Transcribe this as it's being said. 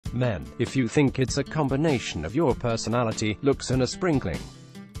Men, if you think it's a combination of your personality, looks and a sprinkling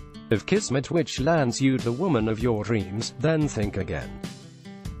of kismet which lands you the woman of your dreams, then think again.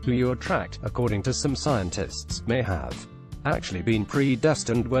 Who you attract, according to some scientists, may have actually been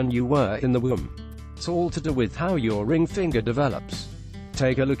predestined when you were in the womb. It's all to do with how your ring finger develops.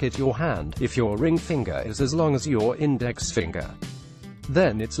 Take a look at your hand. If your ring finger is as long as your index finger,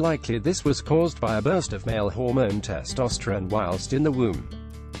 then it's likely this was caused by a burst of male hormone testosterone whilst in the womb.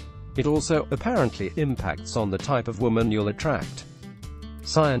 It also, apparently, impacts on the type of woman you'll attract.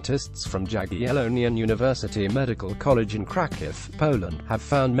 Scientists from Jagiellonian University Medical College in Kraków, Poland, have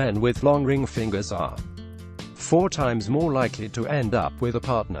found men with long ring fingers are 4 times more likely to end up with a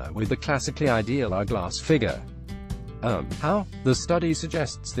partner with the classically ideal hourglass figure. How? The study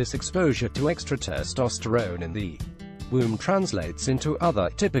suggests this exposure to extra testosterone in the womb translates into other,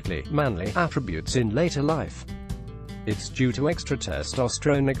 typically manly, attributes in later life. It's due to extra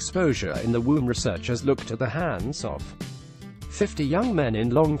testosterone exposure in the womb. Researchers looked at the hands of 50 young men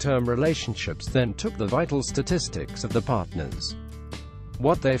in long-term relationships, then took the vital statistics of the partners.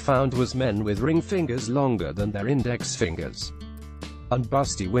 What they found was men with ring fingers longer than their index fingers and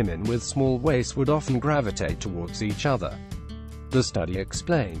busty women with small waists would often gravitate towards each other. The study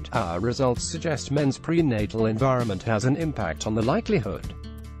explained, our results suggest men's prenatal environment has an impact on the likelihood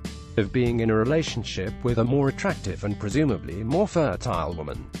of being in a relationship with a more attractive and presumably more fertile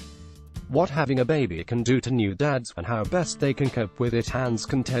woman. What having a baby can do to new dads, and how best they can cope with it, hands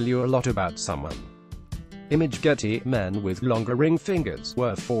can tell you a lot about someone. Image Getty, men with longer ring fingers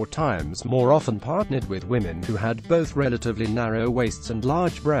were 4 times more often partnered with women who had both relatively narrow waists and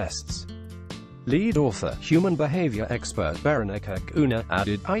large breasts. Lead author, human behavior expert Veronika Kuna,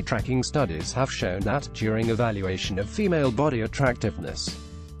 added, eye-tracking studies have shown that, during evaluation of female body attractiveness,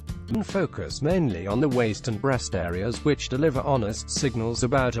 men focus mainly on the waist and breast areas, which deliver honest signals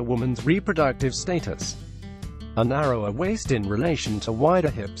about a woman's reproductive status. A narrower waist in relation to wider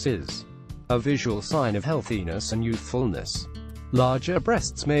hips is a visual sign of healthiness and youthfulness. Larger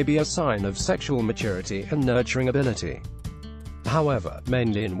breasts may be a sign of sexual maturity and nurturing ability. However,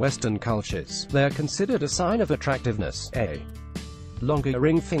 mainly in Western cultures, they are considered a sign of attractiveness. A longer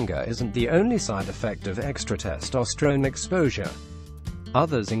ring finger isn't the only side effect of extra testosterone exposure.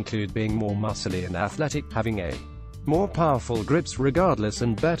 Others include being more muscly and athletic, having a more powerful grips regardless,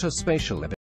 and better spatial ability.